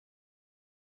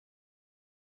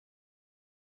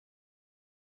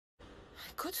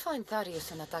I could find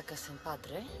Tharius and Attacus in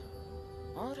Padre,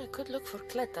 or I could look for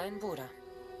Cleta in Bura.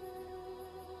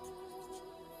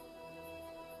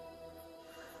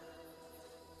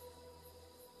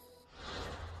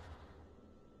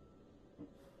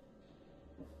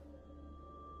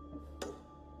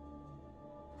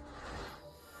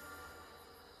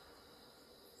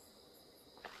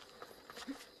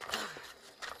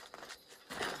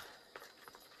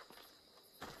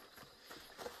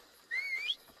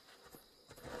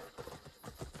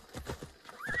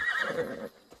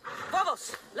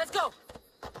 Vamos! Let's go!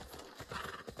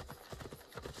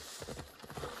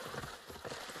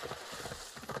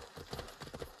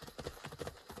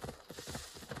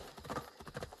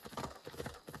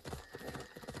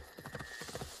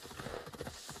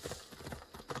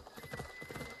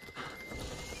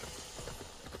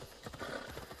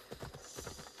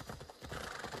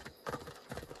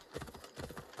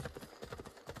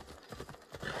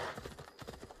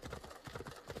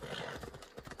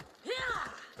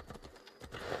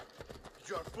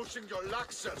 You are pushing your luck,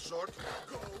 Sir Sword.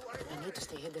 Go away. I need to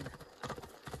stay hidden.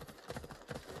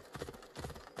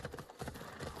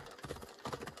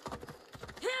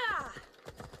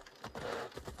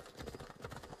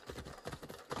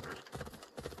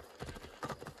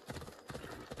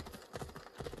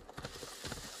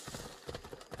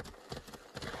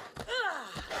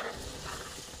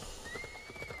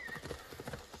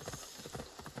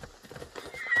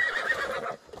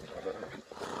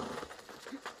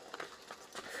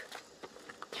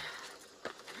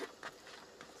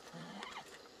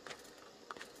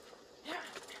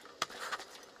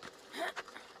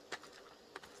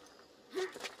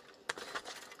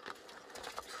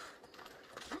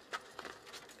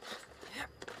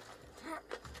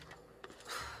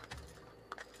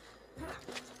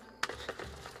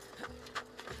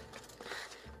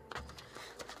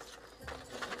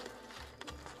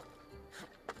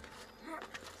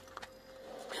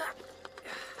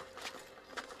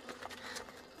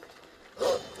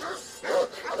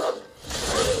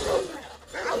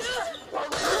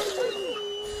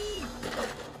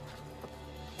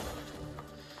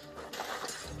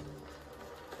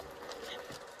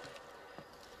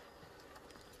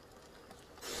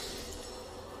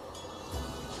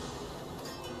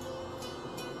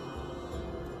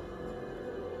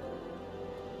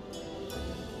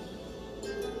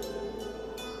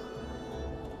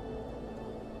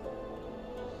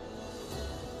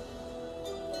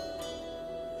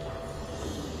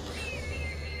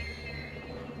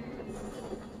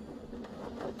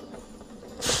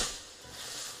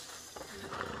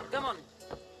 Come on.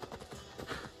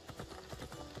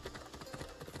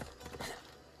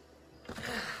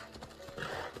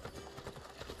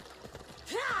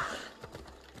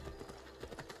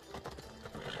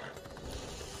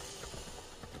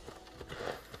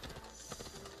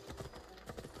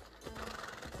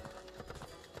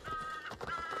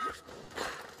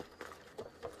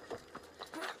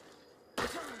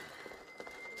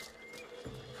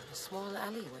 A small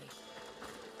alleyway.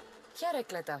 Chiare,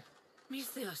 Cleta.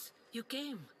 Misthios, you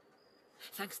came.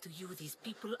 Thanks to you, these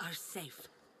people are safe.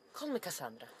 Call me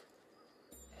Cassandra.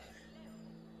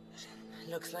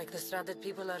 Looks like the stranded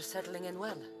people are settling in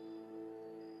well.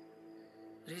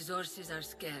 Resources are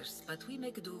scarce, but we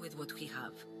make do with what we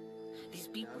have. These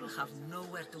people have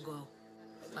nowhere to go.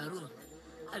 Maroon,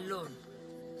 alone,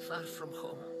 far from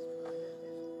home.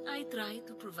 I try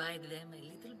to provide them a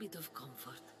little bit of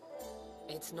comfort.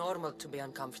 It's normal to be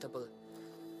uncomfortable.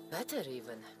 Better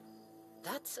even.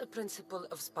 That's a principle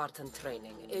of Spartan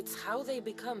training. It's how they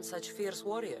become such fierce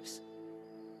warriors.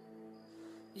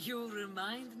 You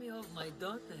remind me of my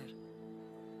daughter.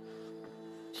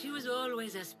 She was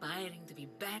always aspiring to be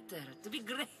better, to be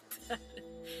great.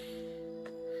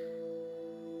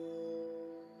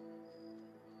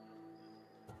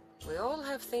 We all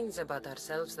have things about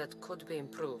ourselves that could be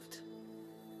improved.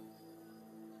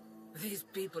 These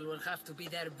people will have to be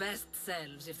their best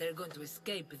selves if they're going to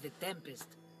escape the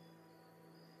Tempest.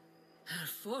 Our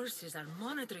forces are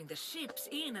monitoring the ships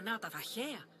in and out of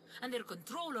Achaea, and their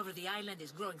control over the island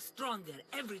is growing stronger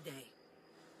every day.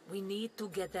 We need to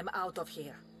get them out of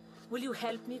here. Will you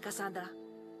help me, Cassandra?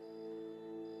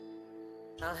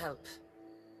 I'll help.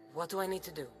 What do I need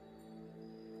to do?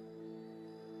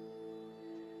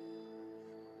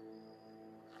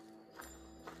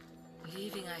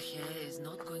 Leaving Achaea is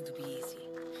not going to be easy,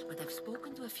 but I've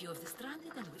spoken to a few of the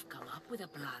stranded and we've come up with a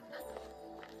plan.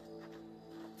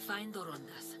 Find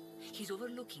Dorondas. He's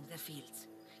overlooking their fields.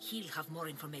 He'll have more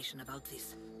information about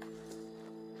this.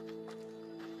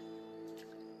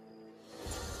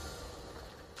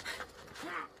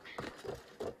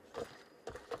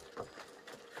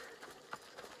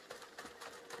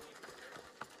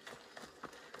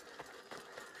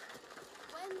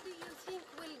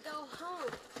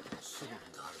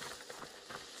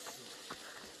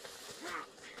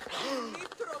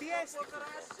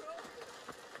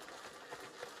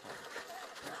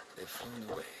 They've flown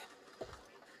away.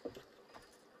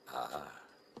 Ah,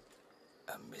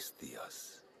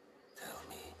 Amistios. Tell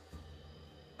me,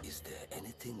 is there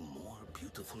anything more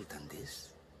beautiful than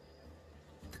this?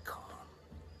 The calm,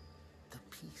 the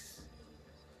peace,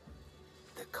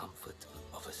 the comfort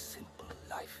of a simple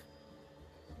life.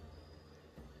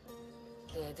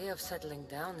 The idea of settling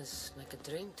down is like a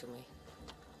dream to me.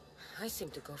 I seem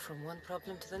to go from one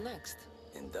problem to the next.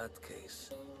 In that case,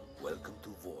 welcome to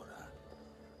Vora.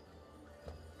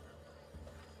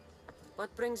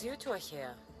 What brings you to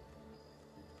Achaea?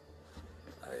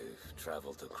 I've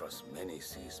traveled across many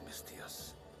seas,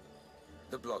 Mistios.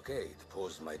 The blockade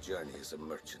posed my journey as a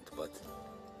merchant, but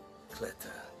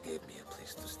Cleta gave me a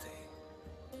place to stay.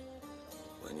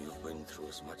 When you've been through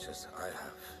as much as I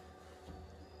have,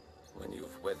 when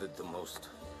you've weathered the most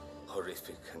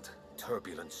horrific and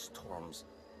turbulent storms,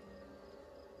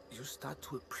 you start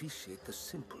to appreciate the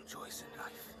simple joys in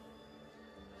life.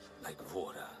 Like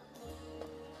Vora.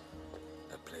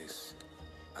 A place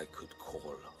I could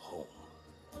call home.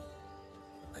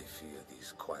 I fear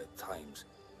these quiet times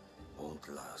won't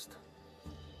last.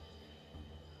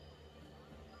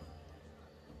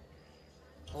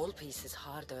 All peace is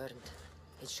hard-earned.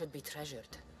 It should be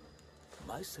treasured.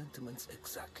 My sentiments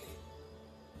exactly.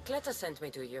 Cleta sent me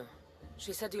to you.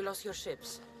 She said you lost your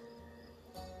ships.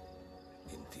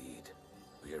 Indeed.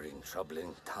 We're in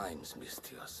troubling times,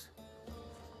 Mistios.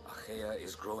 Achaea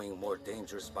is growing more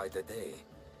dangerous by the day,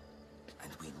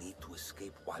 and we need to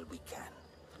escape while we can.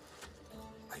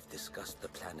 I've discussed the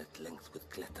plan at length with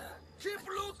Cleta. Keep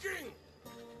looking!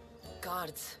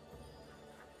 Guards.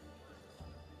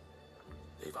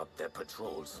 They've upped their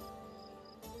patrols.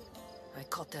 I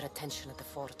caught their attention at the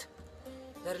fort.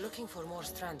 They're looking for more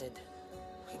stranded.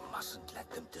 We mustn't let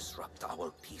them disrupt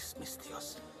our peace,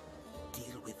 Mistios.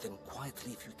 Deal with them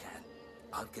quietly if you can.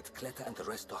 I'll get Cleta and the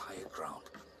rest to higher ground.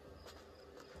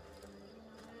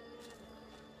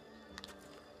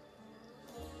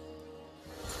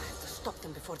 I have to stop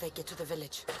them before they get to the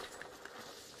village.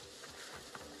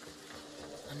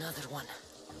 Another one.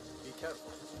 Be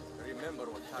careful. Remember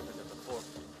what happened at the fort.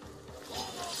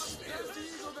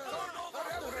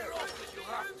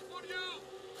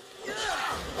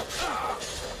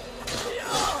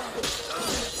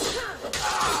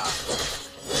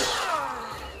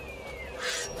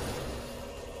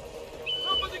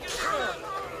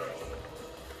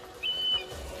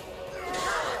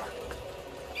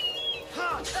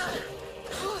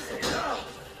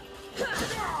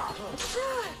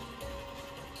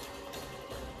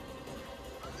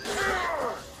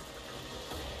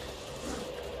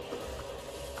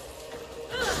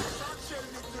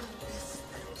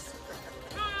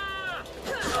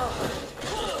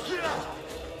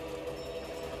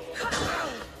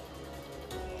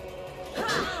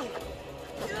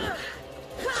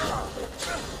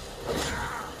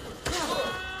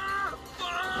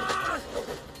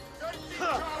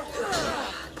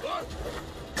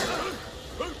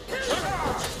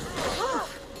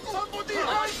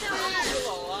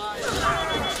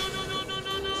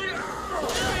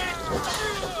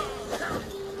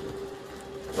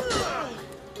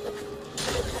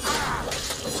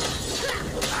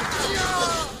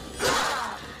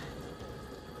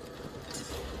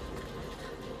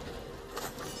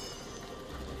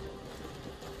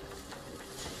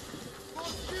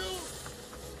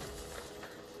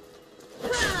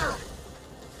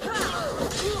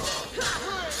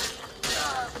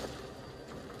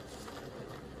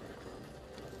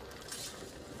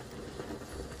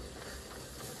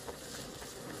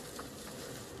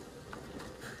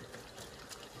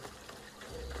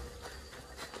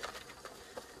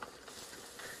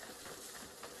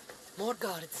 More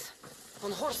guards.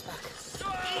 On horseback. I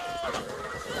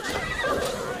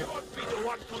won't be the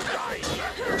one to die!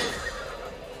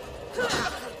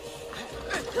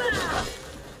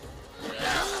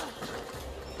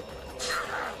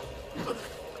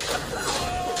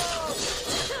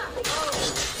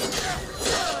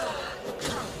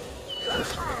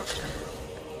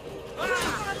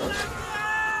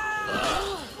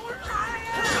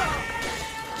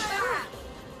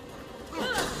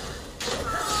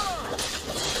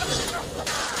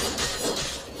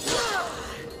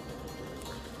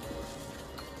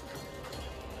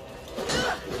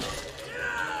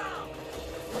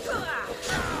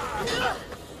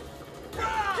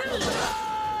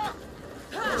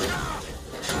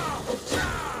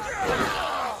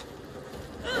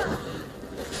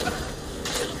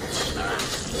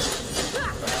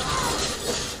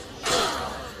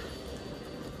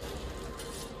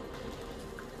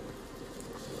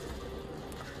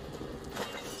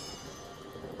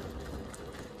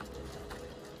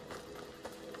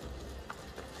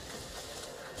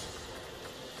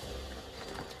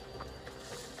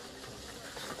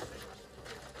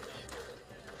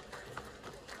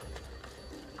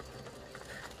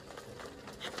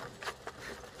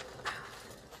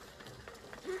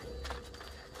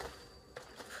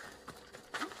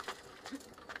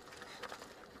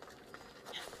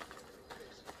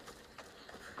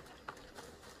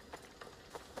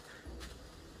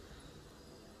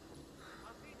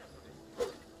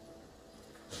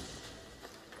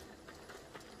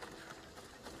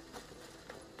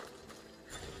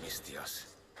 Misthios.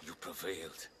 You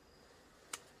prevailed.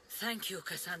 Thank you,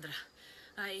 Cassandra.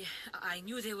 I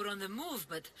knew they were on the move,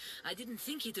 but I didn't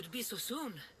think it would be so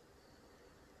soon.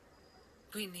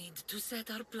 We need to set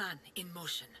our plan in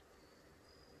motion.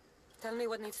 Tell me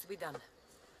what needs to be done.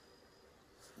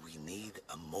 We need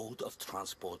a mode of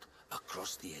transport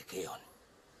across the Aegean.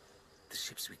 The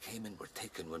ships we came in were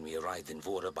taken when we arrived in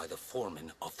Vora by the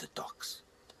foreman of the docks.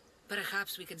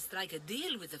 Perhaps we can strike a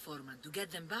deal with the foreman to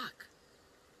get them back.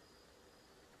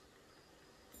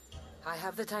 I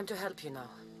have the time to help you now.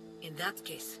 In that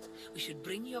case, we should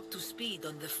bring you up to speed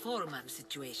on the foreman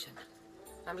situation.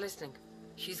 I'm listening.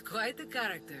 He's quite a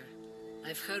character.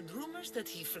 I've heard rumors that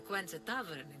he frequents a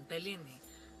tavern in Pellini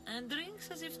and drinks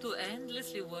as if to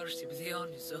endlessly worship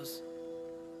Dionysos.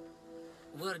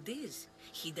 Word is,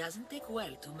 he doesn't take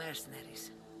well to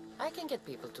mercenaries. I can get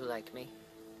people to like me.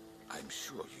 I'm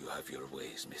sure you have your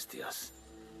ways, Misthios.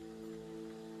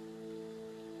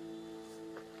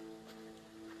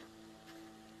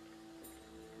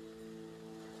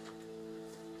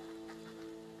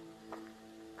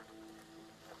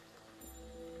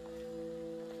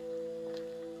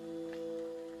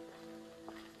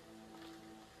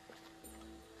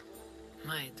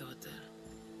 My daughter,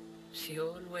 she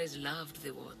always loved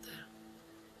the water.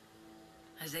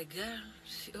 As a girl,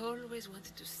 she always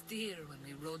wanted to steer when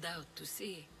we rode out to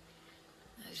sea.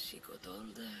 As she got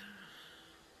older,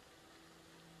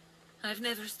 I've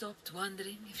never stopped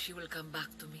wondering if she will come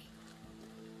back to me.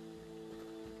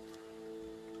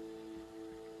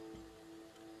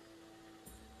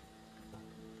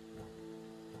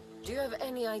 Do you have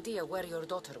any idea where your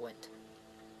daughter went?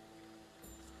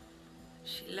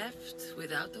 She left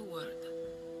without a word.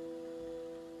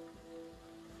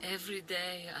 Every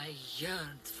day I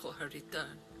yearned for her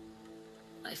return.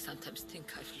 I sometimes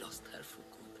think I've lost her for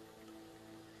good.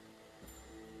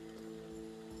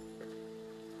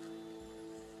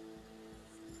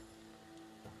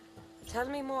 Tell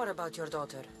me more about your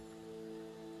daughter.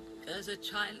 As a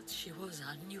child, she was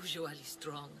unusually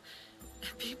strong.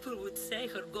 People would say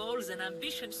her goals and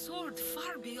ambitions soared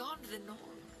far beyond the norm.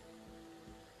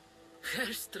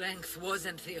 Her strength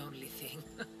wasn't the only thing.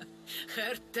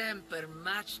 Her temper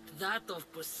matched that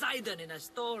of Poseidon in a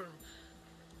storm.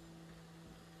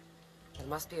 There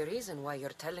must be a reason why you're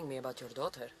telling me about your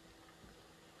daughter.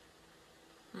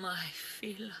 My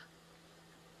Phila.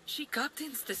 She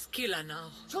captains the Scylla now.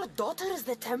 Your daughter is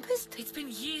the Tempest? It's been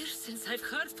years since I've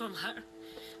heard from her.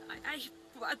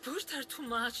 I pushed her too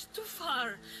much, too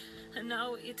far. And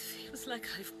now it feels like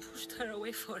I've pushed her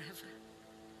away forever.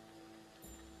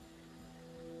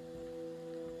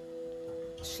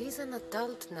 She's an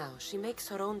adult now. She makes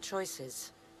her own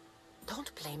choices.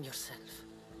 Don't blame yourself.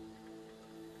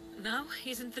 Now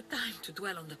isn't the time to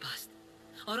dwell on the past.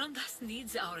 Orondas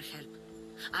needs our help.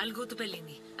 I'll go to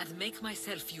Pellini and make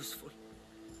myself useful.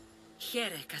 Here,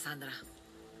 Cassandra.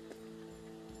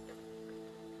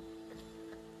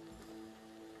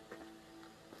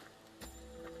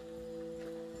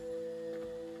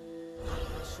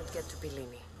 I should get to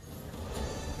Pellini.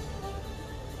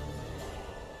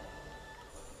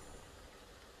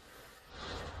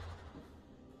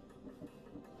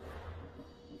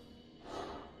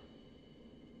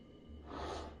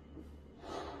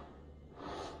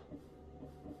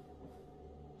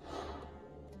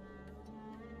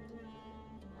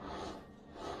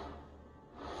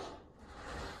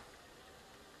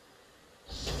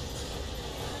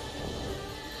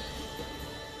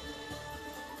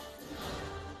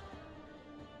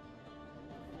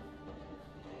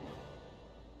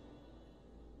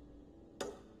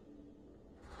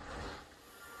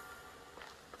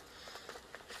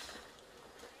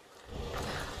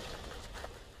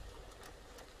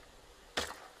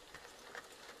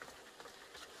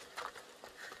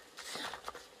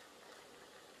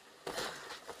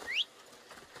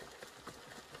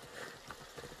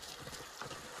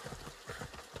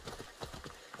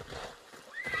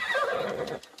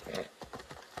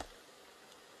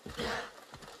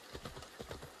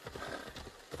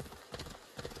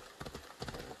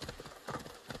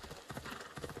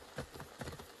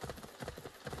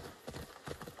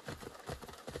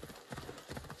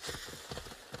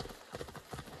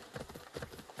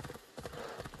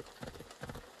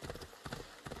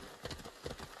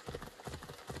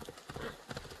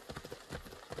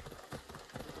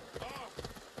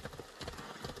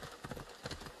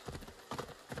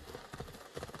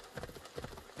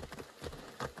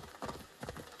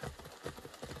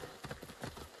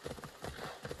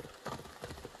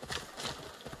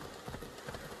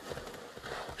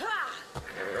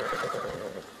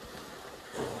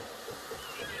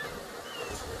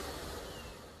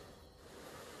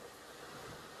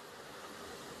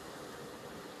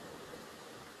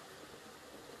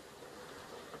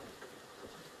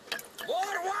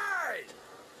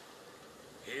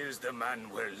 is the man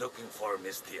we're looking for,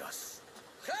 Mistias.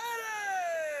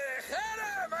 Here!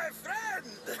 Here, my friend!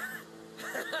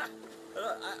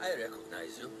 I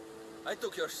recognize you. I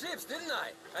took your ships, didn't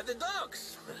I? And the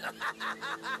docks!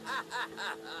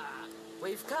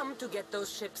 We've come to get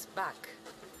those ships back.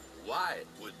 Why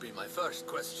would be my first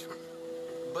question.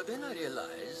 But then I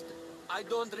realized I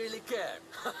don't really care.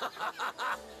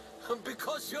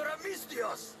 Because you're a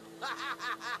Mistios!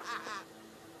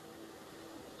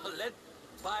 Let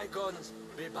bygones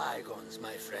be bygones,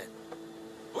 my friend.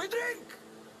 We drink!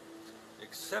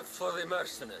 Except for the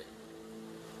mercenary.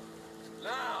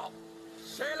 Now,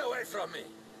 sail away from me.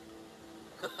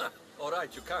 All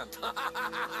right, you can't.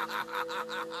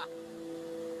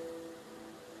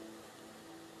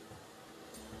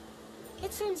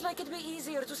 It seems like it'd be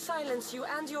easier to silence you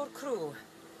and your crew.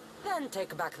 Then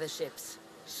take back the ships.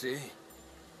 See?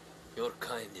 Your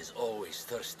kind is always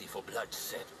thirsty for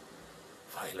bloodshed.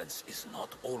 Violence is not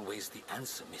always the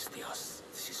answer, Mistias.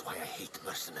 This is why I hate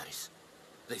mercenaries.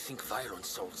 They think violence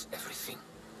solves everything.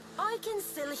 I can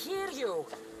still hear you.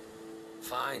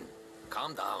 Fine.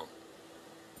 Calm down.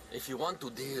 If you want to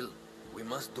deal, we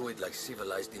must do it like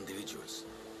civilized individuals.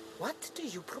 What do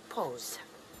you propose?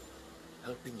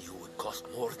 Helping you would cost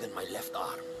more than my left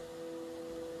arm.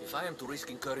 If I am to risk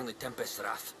incurring the Tempest's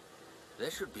wrath,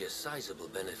 there should be a sizable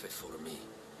benefit for me.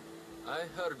 I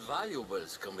heard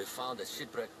valuables can be found at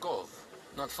Shipwreck Cove,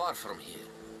 not far from here.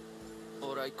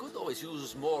 Or I could always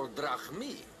use more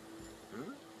drachmi.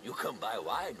 You can buy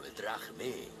wine with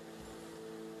drachmi.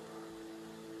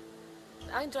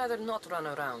 I'd rather not run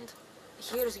around.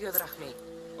 Here's your drachmi.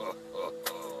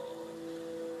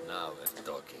 Now we're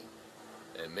talking.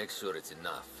 And make sure it's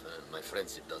enough. My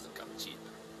friendship doesn't come cheap.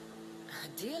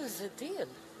 A deal's a deal.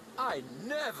 I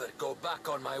never go back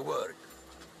on my word.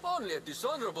 Only a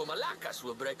dishonorable Malakas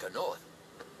will break an oath.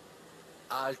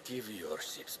 I'll give you your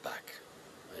ships back.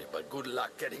 But good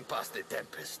luck getting past the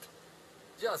Tempest.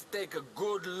 Just take a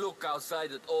good look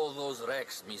outside at all those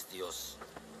wrecks, Mistios.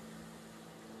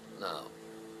 Now,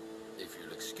 if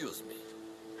you'll excuse me.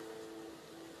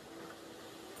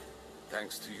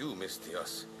 Thanks to you,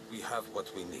 Mistias, we have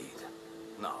what we need.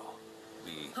 Now,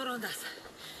 we... Horondas,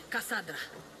 Cassandra.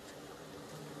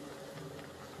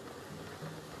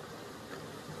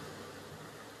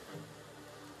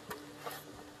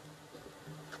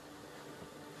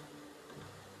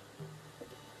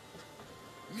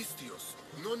 Mistios,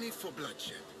 no need for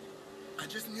bloodshed. I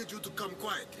just need you to come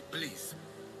quietly, please.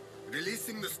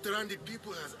 Releasing the stranded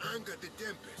people has angered the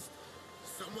Tempest.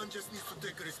 Someone just needs to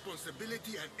take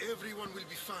responsibility and everyone will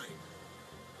be fine.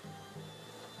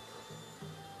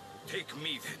 Take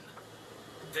me then.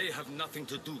 They have nothing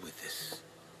to do with this.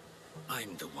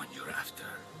 I'm the one you're after.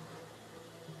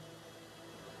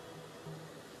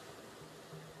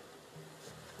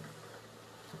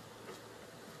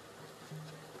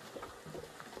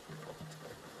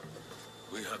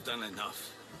 We have done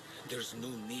enough. There's no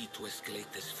need to escalate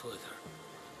this further.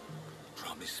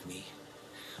 Promise me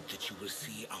that you will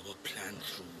see our plan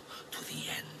through to the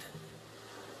end.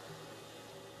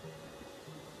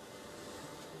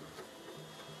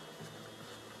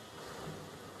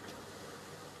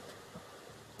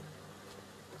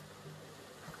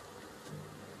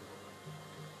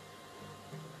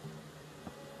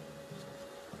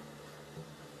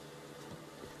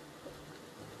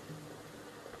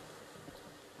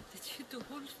 Did you do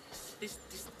all this? This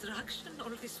destruction, all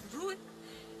this ruin?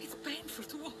 It's painful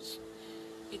to watch.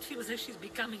 It feels like she's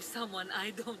becoming someone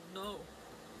I don't know.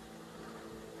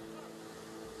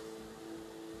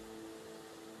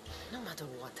 No matter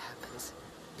what happens,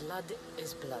 blood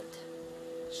is blood.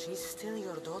 She's still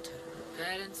your daughter.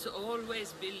 Parents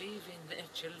always believe in their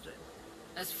children,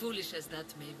 as foolish as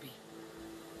that may be.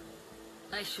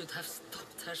 I should have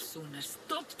stopped her sooner,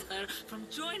 stopped her from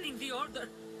joining the Order.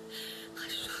 I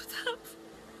should have.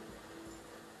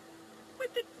 When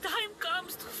the time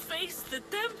comes to face the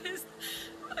Tempest,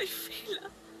 I feel...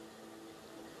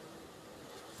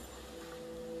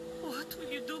 What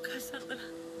will you do, Cassandra?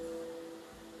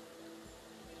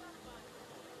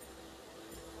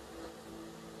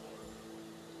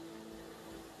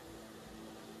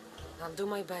 I'll do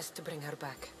my best to bring her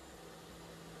back.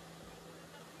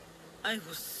 I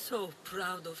was so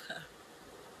proud of her.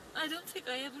 I don't think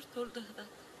I ever told her that.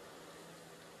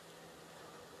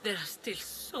 There are still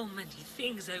so many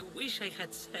things I wish I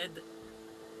had said.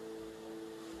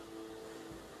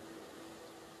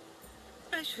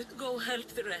 I should go help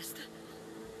the rest.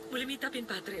 We'll meet up in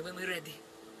Patre when we're ready.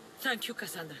 Thank you,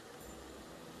 Cassandra,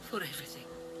 for everything.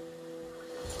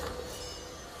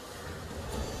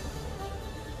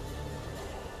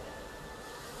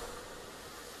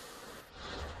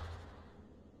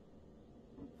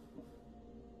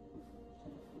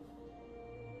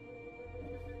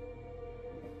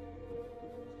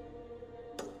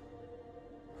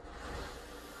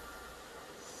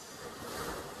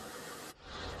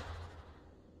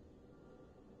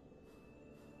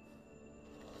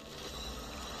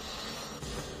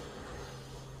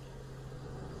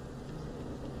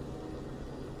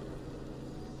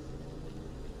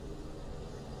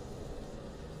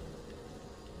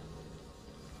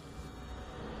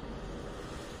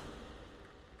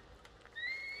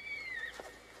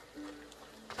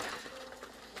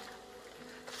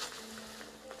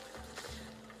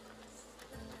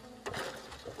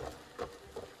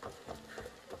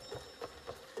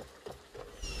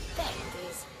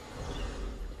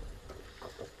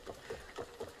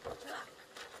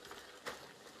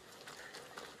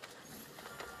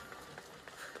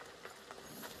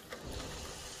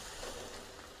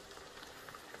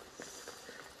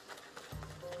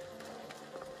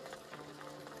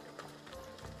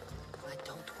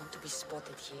 be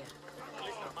spotted here.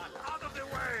 Out of the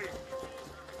way!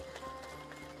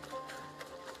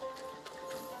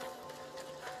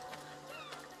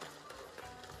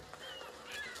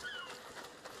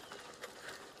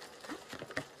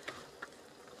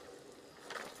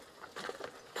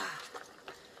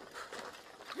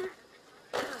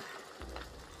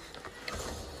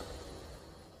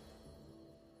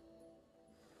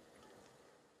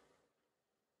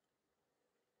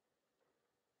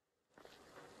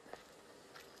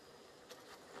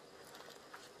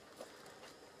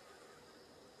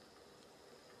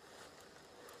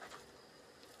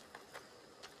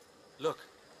 Look,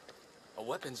 a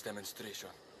weapons demonstration.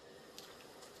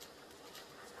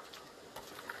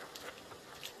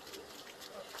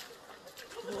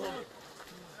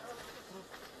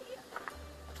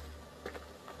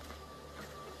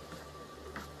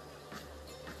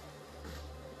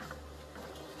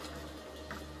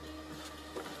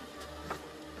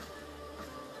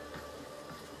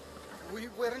 We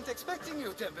weren't expecting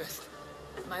you, Tempest.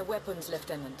 My weapons,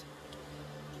 Lieutenant.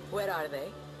 Where are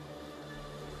they?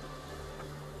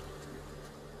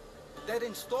 They're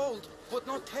installed, but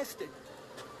not tested.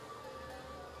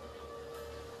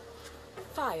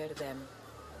 Fire them.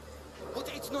 But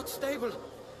it's not stable.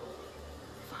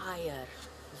 Fire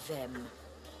them.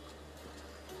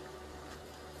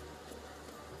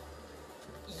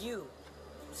 You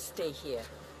stay here.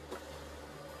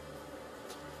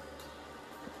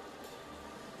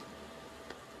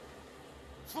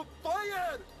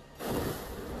 Fire!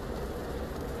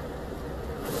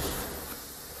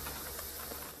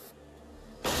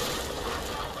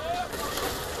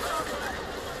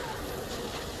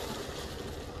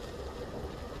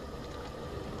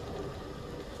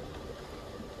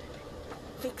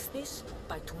 Fix this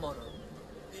by tomorrow.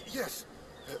 Yes,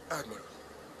 Admiral.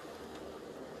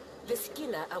 The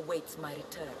skiller awaits my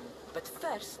return. But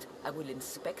first, I will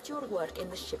inspect your work in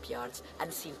the shipyards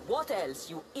and see what else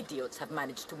you idiots have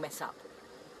managed to mess up.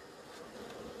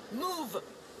 Move!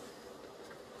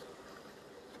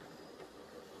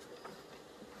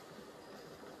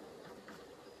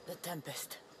 The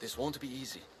Tempest. This won't be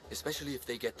easy, especially if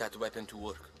they get that weapon to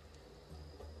work.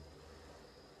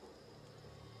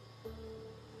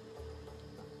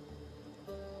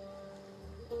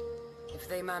 If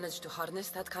they manage to harness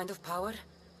that kind of power,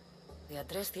 the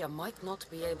Adrestia might not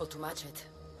be able to match it.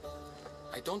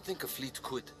 I don't think a fleet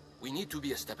could. We need to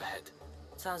be a step ahead.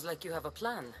 Sounds like you have a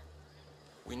plan.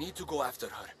 We need to go after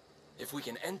her. If we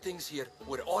can end things here,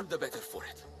 we're all the better for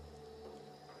it.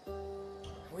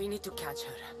 We need to catch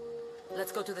her.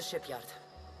 Let's go to the shipyard.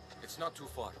 It's not too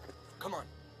far. Come on.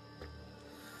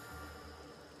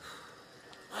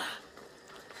 My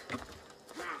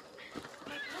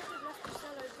brother left to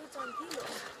sell our goods on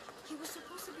Delos. He was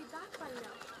supposed to be back by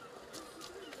now.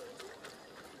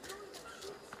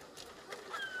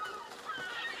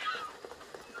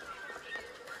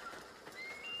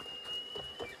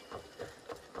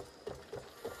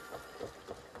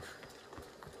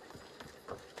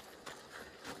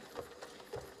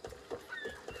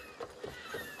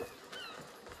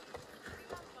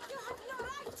 You have no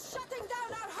right shutting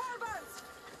down our harbors!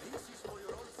 This is for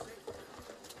your own safety.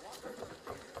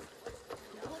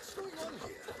 What's going on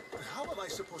here? How am I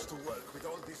supposed to work with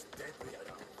all this debris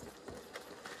around?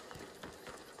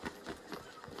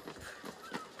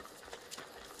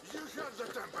 You heard the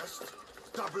Tempest.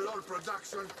 Double all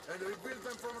production and rebuild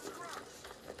them from scratch.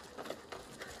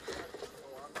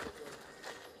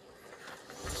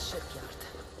 Shipyard.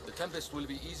 The Tempest will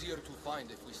be easier to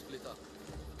find if we split up.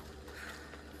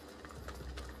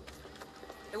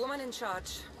 The woman in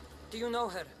charge. Do you know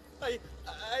her? I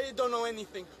don't know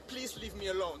anything. Please leave me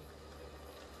alone.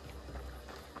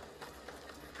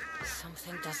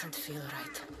 Something doesn't feel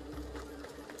right.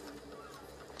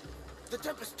 The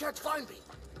Tempest can't find me.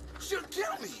 She'll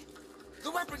kill me.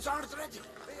 The weapons aren't ready.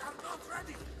 They are not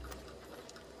ready.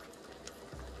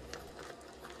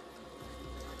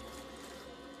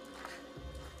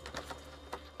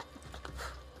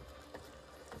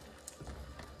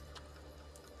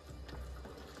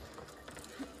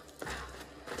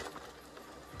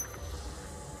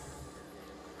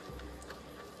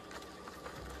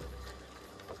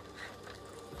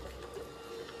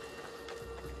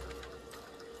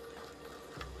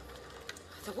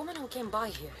 The woman who came by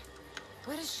here.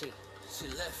 Where is she? She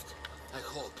left, I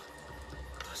hope.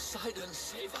 Poseidon,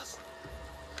 save us.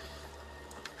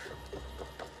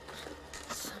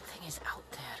 Something is out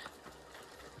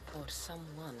there. Or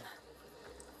someone.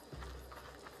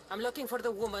 I'm looking for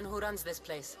the woman who runs this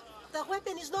place. The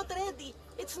weapon is not ready.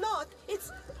 It's not.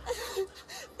 It's...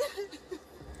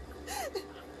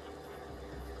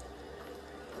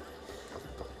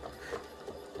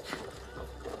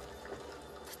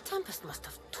 Tempest must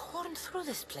have torn through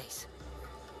this place.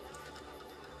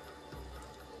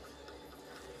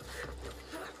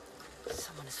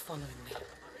 Someone is following me.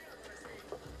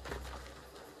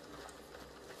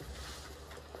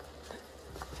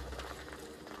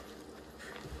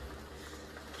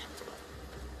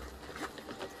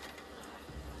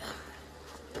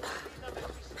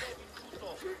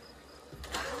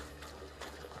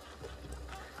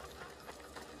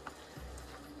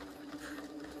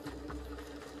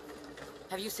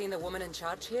 Have you seen the woman in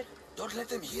charge here? Don't let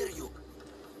them hear you.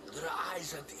 There are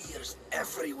eyes and ears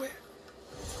everywhere.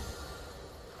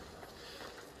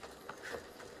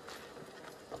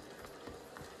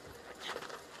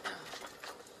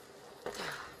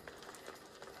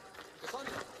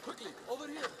 Cassandra, quickly, over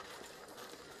here.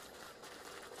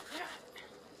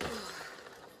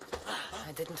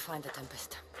 I didn't find the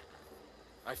Tempest.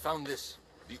 I found this.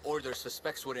 The Order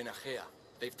suspects we're in Achaea.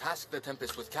 They've tasked the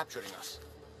Tempest with capturing us.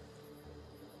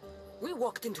 We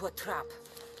walked into a trap.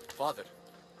 Father,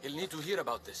 he'll need to hear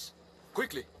about this.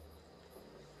 Quickly.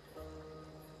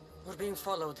 We're being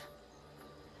followed.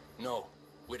 No,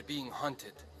 we're being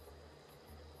hunted.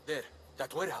 There,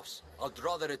 that warehouse. I'll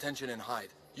draw their attention and hide.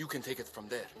 You can take it from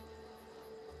there.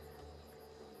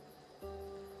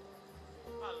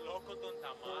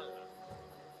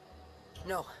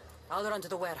 No, I'll run to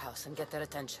the warehouse and get their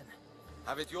attention.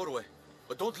 Have it your way,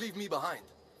 but don't leave me behind.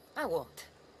 I won't.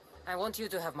 I want you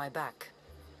to have my back.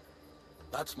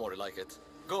 That's more like it.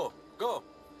 Go, go!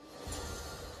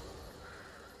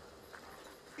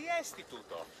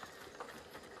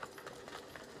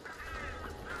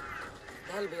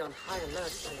 They'll be on high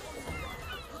alert soon.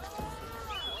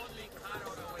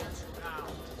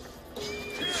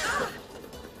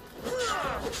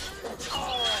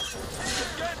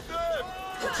 Get them!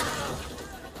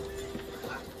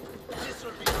 This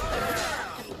will be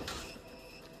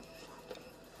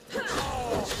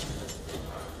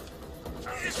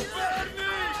It's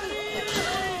burning!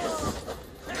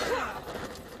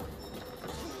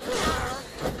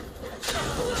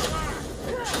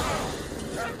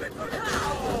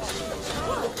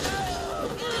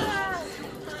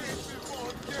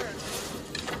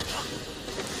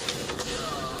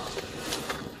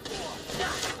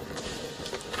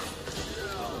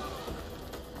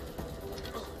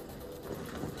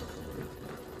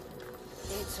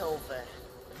 It's over.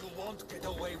 You won't get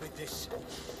away with this.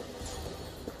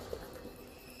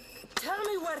 Tell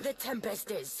me where the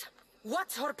Tempest is.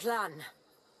 What's her plan?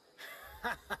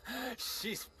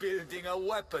 She's building a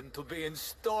weapon to be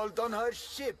installed on her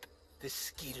ship, the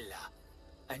Scylla.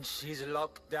 And she's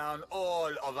locked down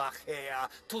all of Achaea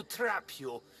to trap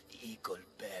you, Eagle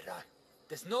Bearer.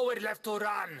 There's nowhere left to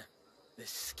run. The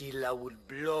Scylla will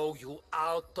blow you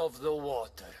out of the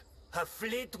water. Her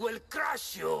fleet will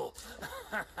crush you!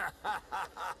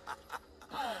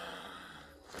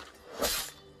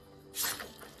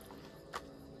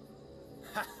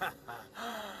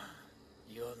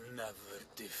 You'll never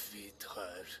defeat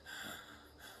her.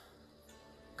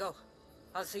 Go.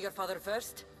 I'll see your father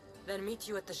first, then meet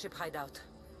you at the ship hideout.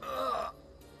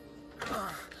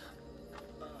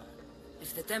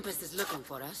 If the Tempest is looking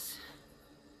for us,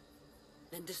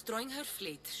 then destroying her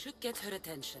fleet should get her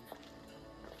attention.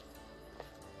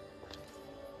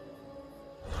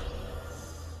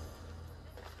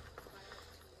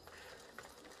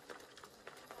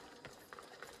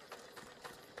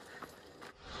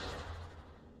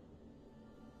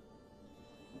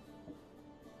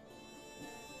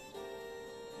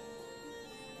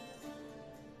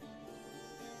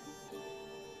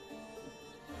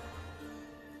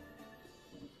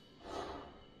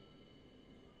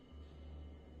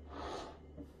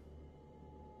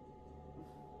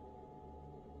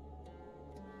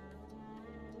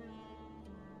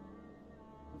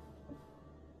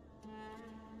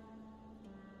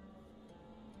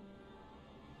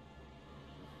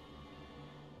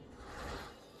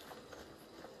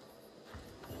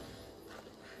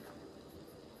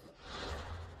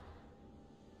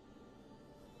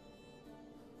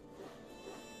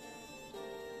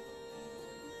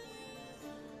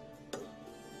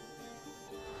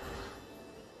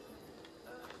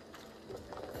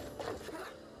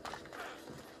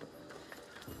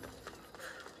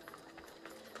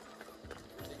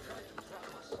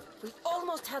 We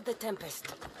almost had the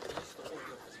Tempest.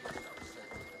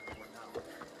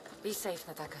 Be safe,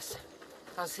 Natakas.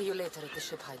 I'll see you later at the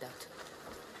ship hideout.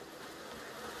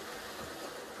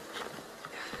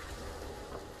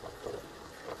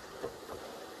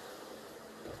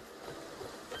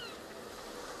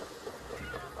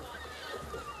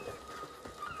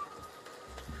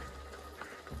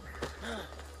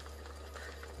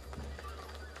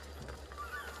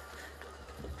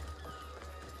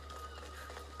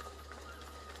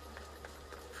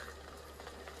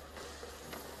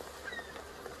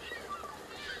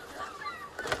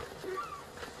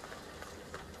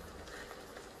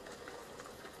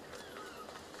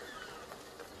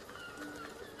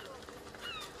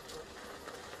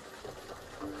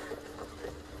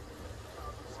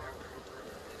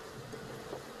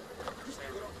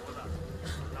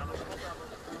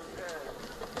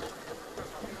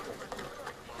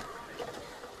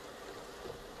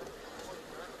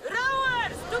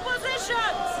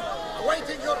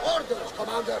 orders,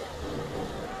 Commander.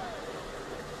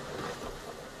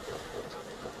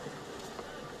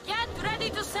 Get ready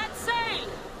to set sail!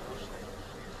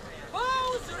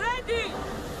 Bows ready!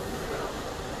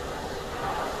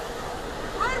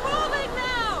 We're moving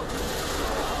now!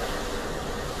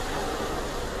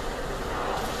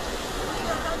 We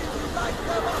are ready to light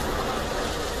them up, Commander.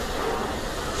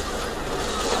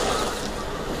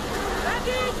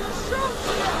 Ready to shoot!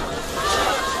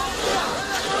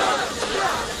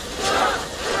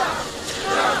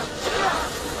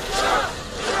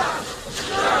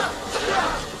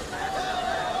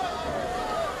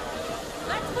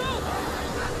 Let's move!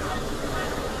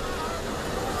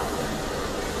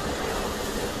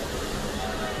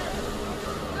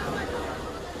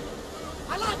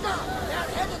 Alaka! They are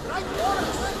headed right for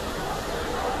us!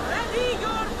 Ready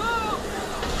your bow!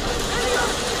 Ready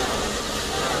your...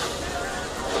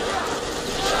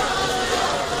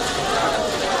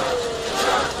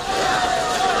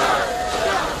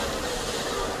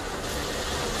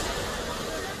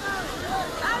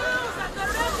 Arrows at the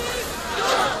ready!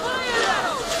 Use fire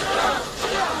arrows!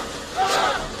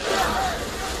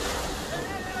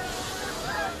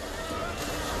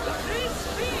 Increase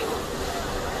speed!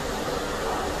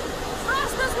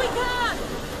 Fast as we can!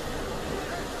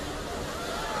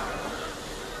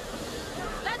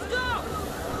 Let's go!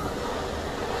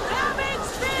 Ramming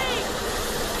speed!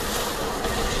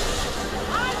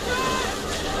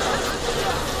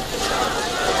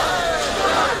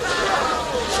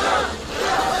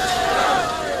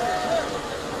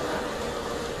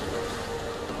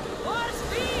 More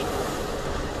speed!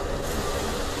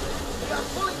 We are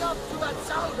pulling up to that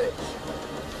salvage!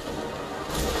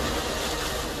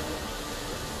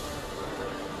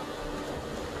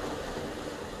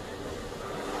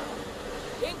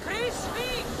 Increase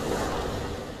speed!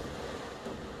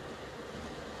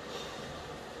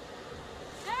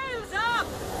 Sails up!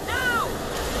 Now!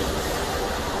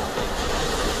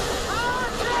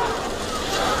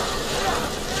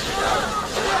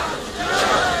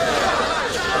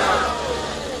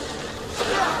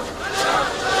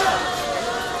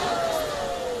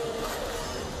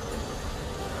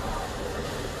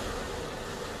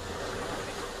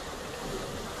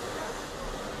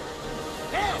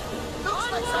 Hey! Looks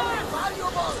like something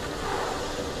valuable!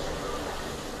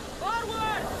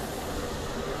 Forward!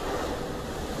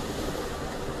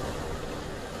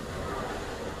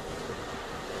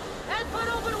 Head for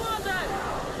over water!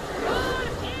 Roar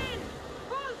in!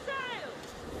 Full sail!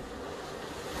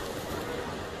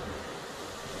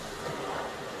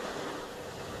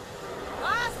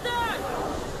 Faster!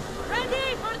 Ready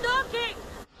for docking!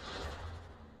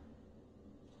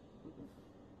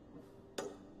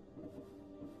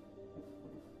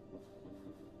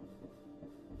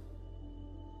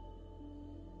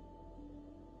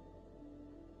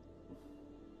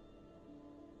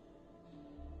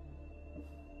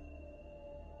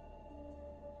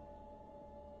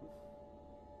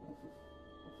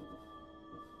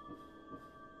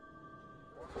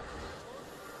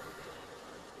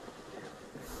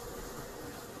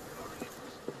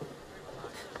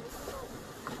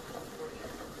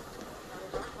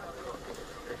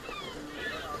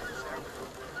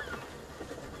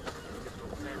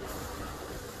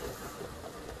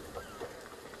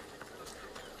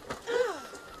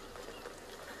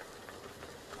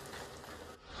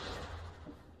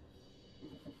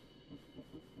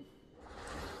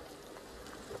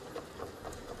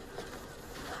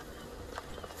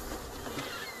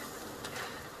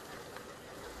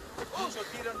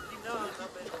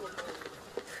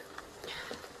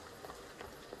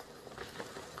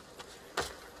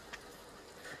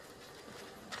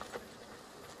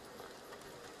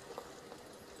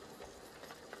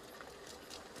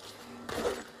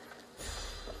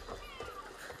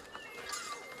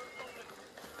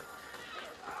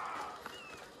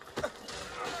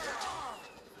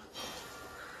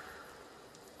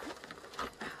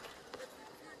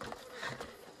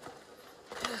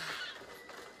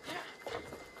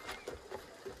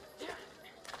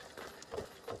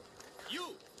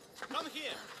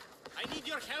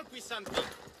 Your help with something.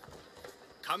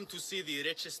 Come to see the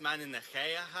richest man in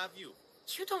Achaea, have you?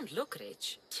 You don't look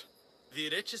rich. The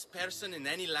richest person in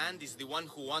any land is the one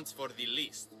who wants for the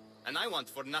least. And I want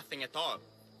for nothing at all.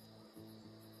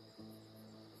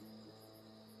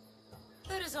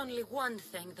 There is only one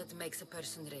thing that makes a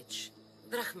person rich.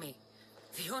 Drachmi.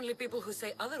 The only people who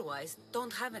say otherwise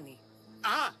don't have any.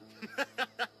 Ah!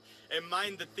 A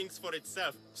mind that thinks for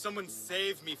itself. Someone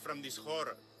save me from this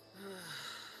horror.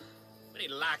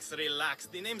 Relax, relax.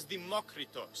 The name's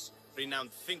Demokritos.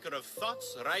 Renowned thinker of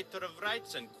thoughts, writer of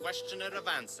rights, and questioner of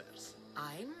answers.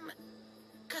 I'm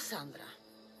Cassandra.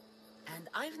 And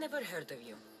I've never heard of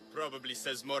you. Probably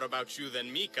says more about you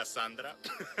than me, Cassandra.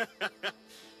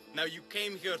 Now you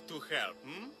came here to help,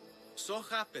 hmm? So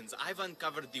happens I've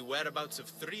uncovered the whereabouts of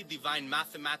 3 divine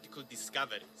mathematical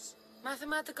discoveries.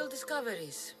 Mathematical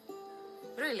discoveries?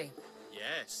 Really?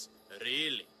 Yes,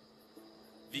 really.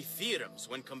 The theorems,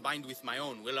 when combined with my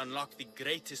own, will unlock the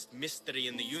greatest mystery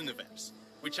in the universe,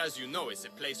 which, as you know, is a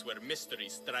place where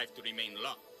mysteries strive to remain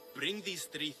locked. Bring these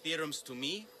 3 theorems to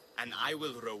me, and I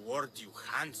will reward you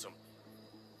handsomely.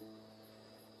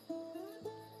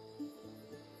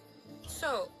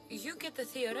 So, you get the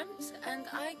theorems, and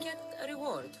I get a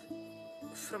reward.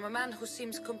 From a man who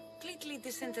seems completely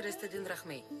disinterested in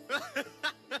Drachmi.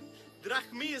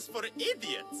 Drachmi is for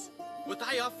idiots! What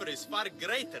I offer is far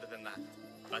greater than that.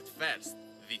 But first,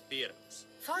 the theorems.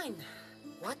 Fine.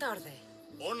 What are they?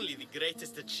 Only the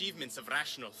greatest achievements of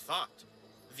rational thought.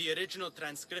 The original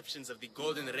transcriptions of the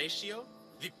Golden Ratio,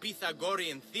 the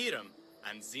Pythagorean Theorem,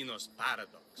 and Zeno's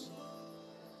Paradox.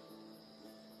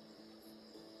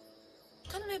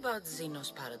 Tell me about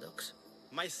Zeno's Paradox.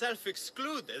 Myself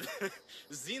excluded.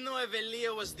 Zeno of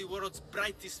Elea was the world's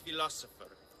brightest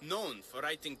philosopher, known for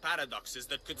writing paradoxes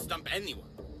that could stump anyone.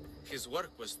 His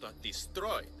work was thought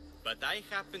destroyed, but I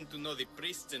happen to know the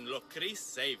priests in Locris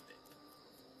saved it.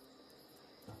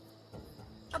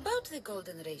 About the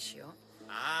Golden Ratio.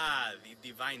 Ah, the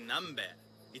divine number.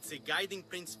 It's a guiding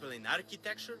principle in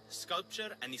architecture,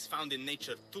 sculpture, and is found in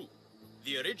nature too.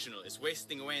 The original is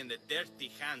wasting away in the dirty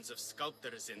hands of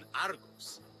sculptors in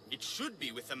Argos. It should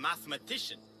be with a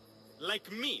mathematician.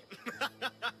 Like me.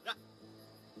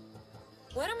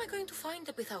 Where am I going to find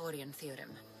the Pythagorean theorem?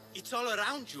 It's all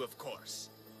around you, of course.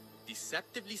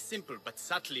 Deceptively simple, but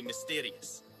subtly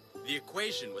mysterious. The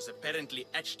equation was apparently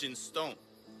etched in stone.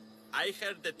 I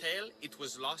heard the tale it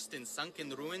was lost in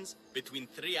sunken ruins between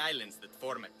 3 islands that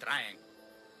form a triangle.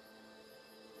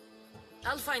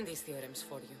 I'll find these theorems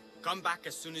for you. Come back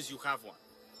as soon as you have one.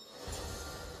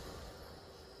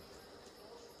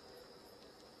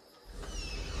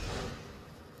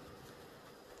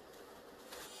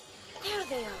 There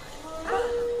they are.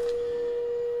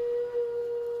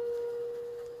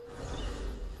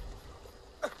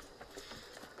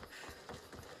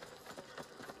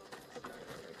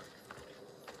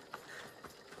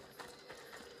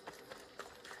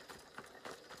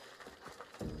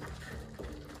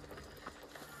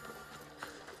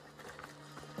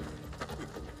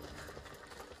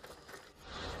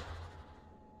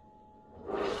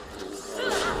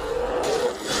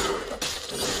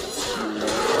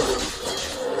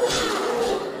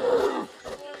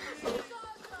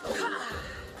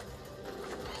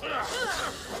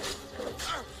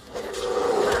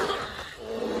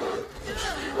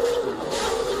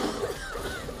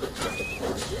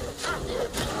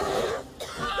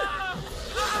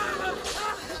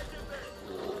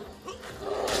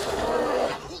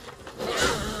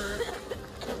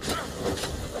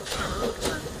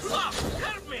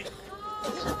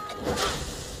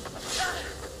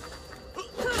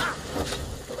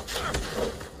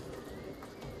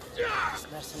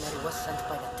 Mercenary was sent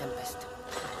by the Tempest.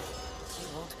 He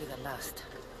won't be the last.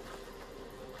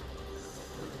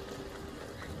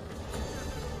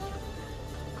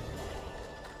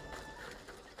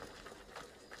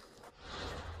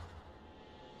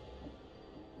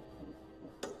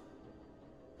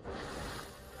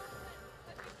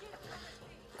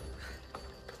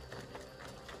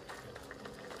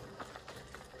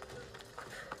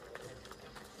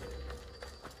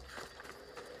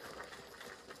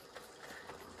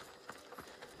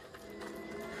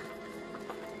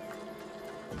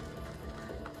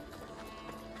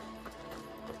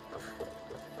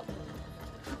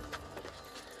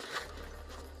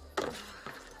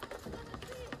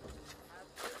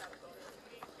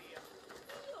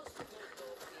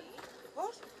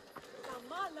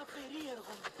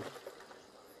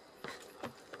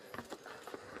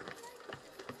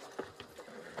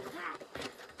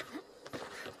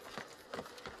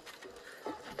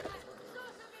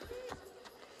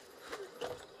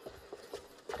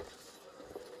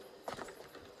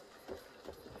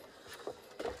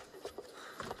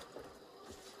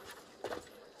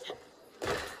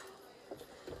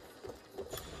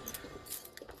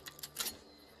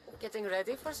 Getting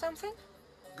ready for something?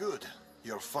 Good.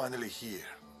 You're finally here.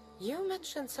 You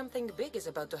mentioned something big is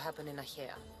about to happen in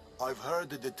Achaea. I've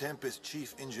heard that the Tempest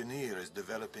chief engineer is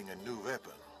developing a new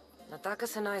weapon.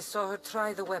 Natakas and I saw her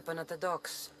try the weapon at the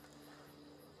docks.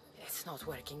 It's not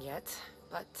working yet,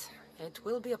 but it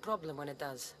will be a problem when it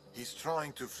does. He's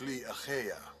trying to flee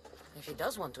Achaea. If he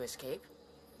does want to escape,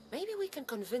 maybe we can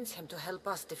convince him to help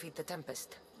us defeat the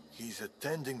Tempest. He's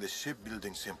attending the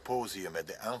shipbuilding symposium at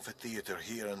the amphitheater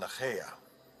here in Achaea.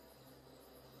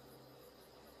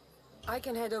 I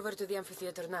can head over to the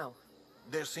amphitheater now.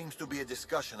 There seems to be a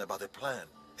discussion about a plan,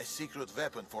 a secret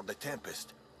weapon for the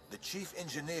Tempest. The chief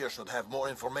engineer should have more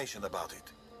information about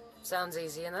it. Sounds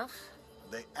easy enough.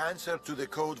 The answer to the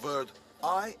code word,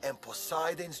 I am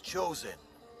Poseidon's chosen.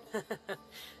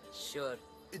 Sure.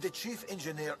 The chief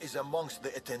engineer is amongst the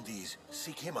attendees.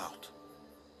 Seek him out.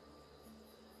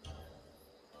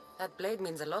 That blade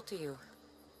means a lot to you.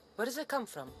 Where does it come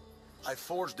from? I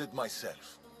forged it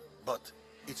myself, but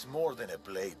it's more than a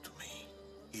blade to me.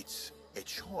 It's a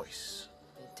choice.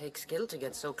 It takes skill to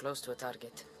get so close to a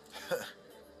target.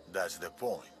 That's the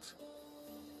point.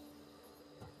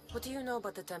 What do you know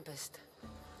about the Tempest?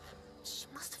 She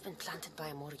must have been planted by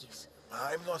Amorgis.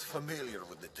 I'm not familiar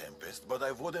with the Tempest, but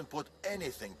I wouldn't put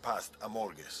anything past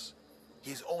Amorgis.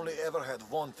 He's only ever had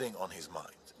one thing on his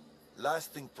mind.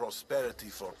 Lasting prosperity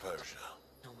for Persia.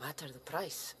 No matter the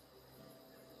price.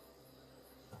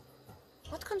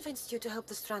 What convinced you to help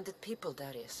the stranded people,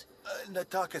 Darius?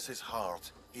 Natakis'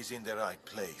 heart is in the right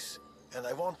place, and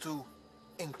I want to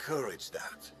encourage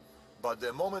that. But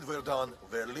the moment we're done,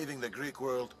 we're leaving the Greek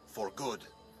world for good.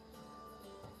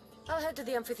 I'll head to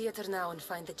the amphitheater now and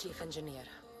find the chief engineer.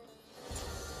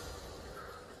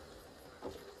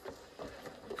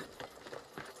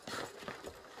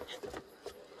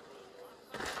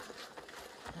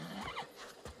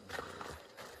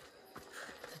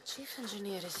 The chief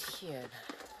engineer is here,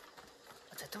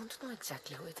 but I don't know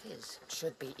exactly who it is.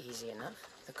 Should be easy enough.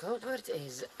 The code word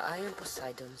is, I am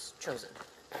Poseidon's chosen.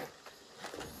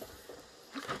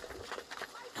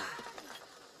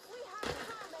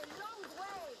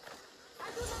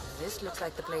 This looks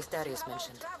like the place Darius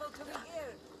mentioned.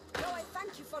 No, I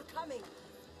thank you for coming.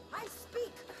 I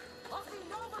speak of the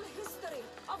noble history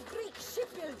of Greek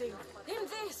shipbuilding in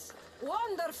this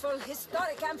wonderful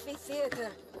historic amphitheater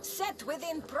set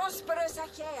within prosperous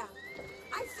Achaea.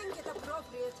 I think it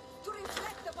appropriate to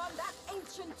reflect upon that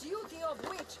ancient duty of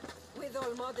which, with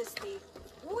all modesty,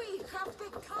 we have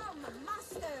become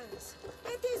masters.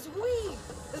 It is we,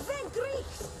 the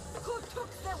Greeks, who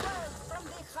took the world from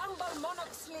the humble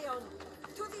Monoxleon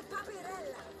to the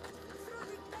Papyrella, through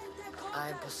the Pentecost. I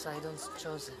am Poseidon's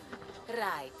chosen.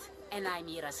 Right, and I'm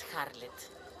Mira's harlot.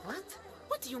 What?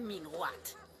 What do you mean,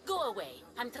 what? Go away.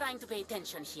 I'm trying to pay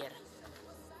attention here.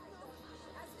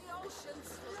 As the ocean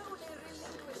slowly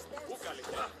relinquished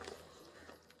their...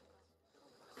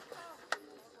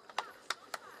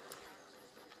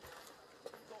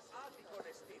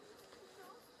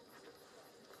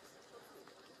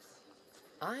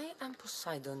 I am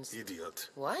Poseidon's...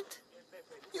 Idiot. What?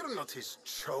 You're not his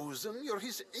chosen, you're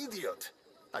his idiot.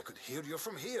 I could hear you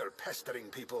from here, pestering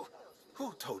people.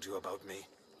 Who told you about me?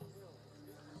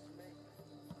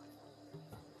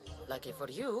 Lucky for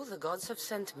you, the gods have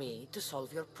sent me to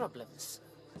solve your problems.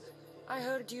 I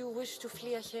heard you wish to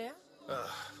flee Achaea?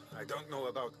 I don't know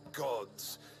about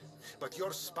gods, but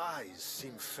your spies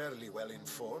seem fairly well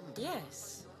informed.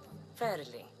 Yes,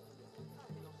 fairly.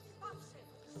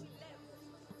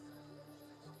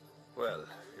 Well,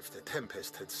 if the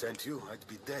Tempest had sent you, I'd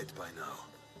be dead by now.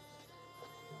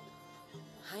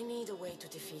 I need a way to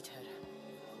defeat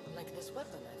her. Like this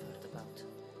weapon I've heard about.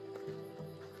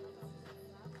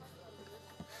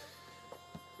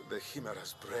 The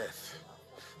Chimera's breath.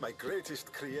 My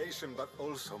greatest creation, but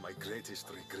also my greatest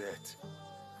regret.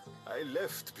 I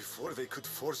left before they could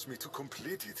force me to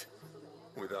complete it.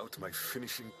 Without my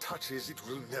finishing touches, it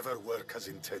will never work as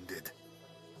intended.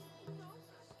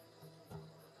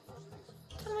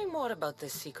 Tell me more about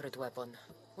this secret weapon.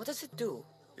 What does it do?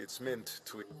 It's meant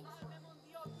to...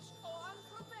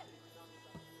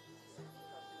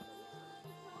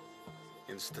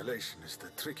 Installation is the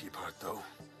tricky part, though.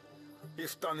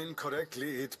 If done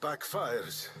incorrectly, it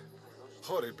backfires.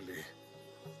 Horribly.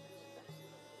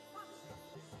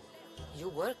 You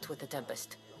worked with the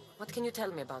Tempest. What can you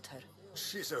tell me about her?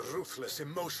 She's a ruthless,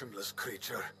 emotionless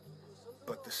creature.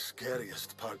 But the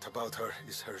scariest part about her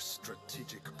is her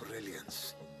strategic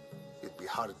brilliance. You'd be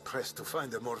hard-pressed to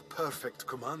find a more perfect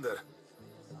commander.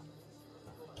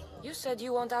 You said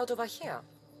you want out of Achaea.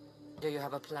 Do you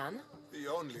have a plan? The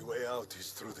only way out is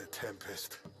through the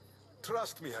Tempest.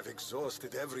 Trust me, I've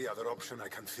exhausted every other option I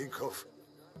can think of.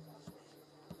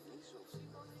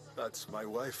 That's my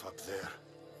wife up there.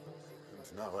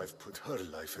 And now I've put her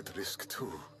life at risk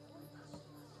too.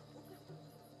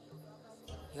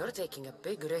 You're taking a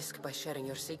big risk by sharing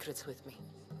your secrets with me.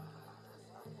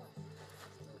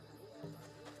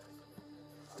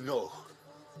 No.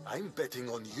 I'm betting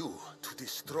on you to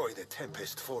destroy the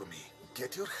Tempest for me.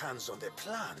 Get your hands on the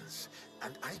plans,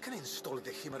 and I can install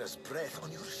the Chimera's breath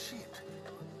on your ship.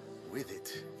 With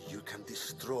it, you can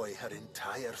destroy her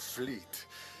entire fleet.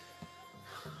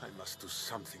 I must do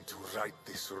something to right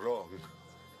this wrong.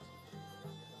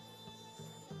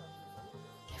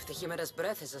 If the Chimera's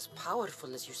breath is as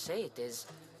powerful as you say it is,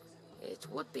 it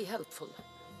would be helpful.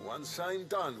 Once I'm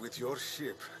done with your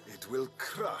ship, it will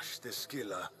crush the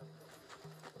Scylla.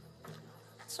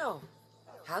 So,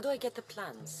 how do I get the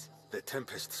plans? The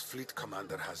Tempest's fleet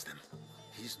commander has them.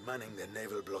 He's manning the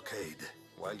naval blockade.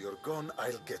 While you're gone,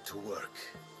 I'll get to work.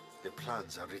 The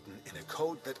plans are written in a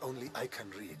code that only I can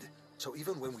read. So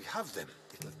even when we have them,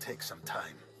 it'll take some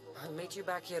time. I'll meet you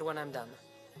back here when I'm done.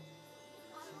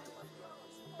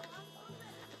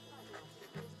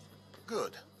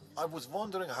 Good. I was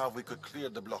wondering how we could clear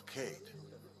the blockade.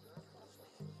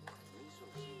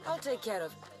 I'll take care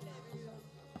of...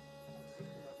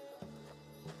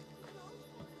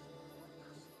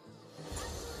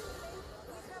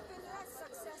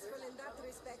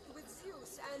 With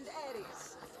Zeus and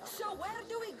Ares. So where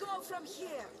do we go from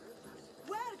here?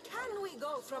 Where can we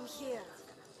go from here?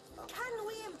 Can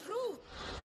we improve?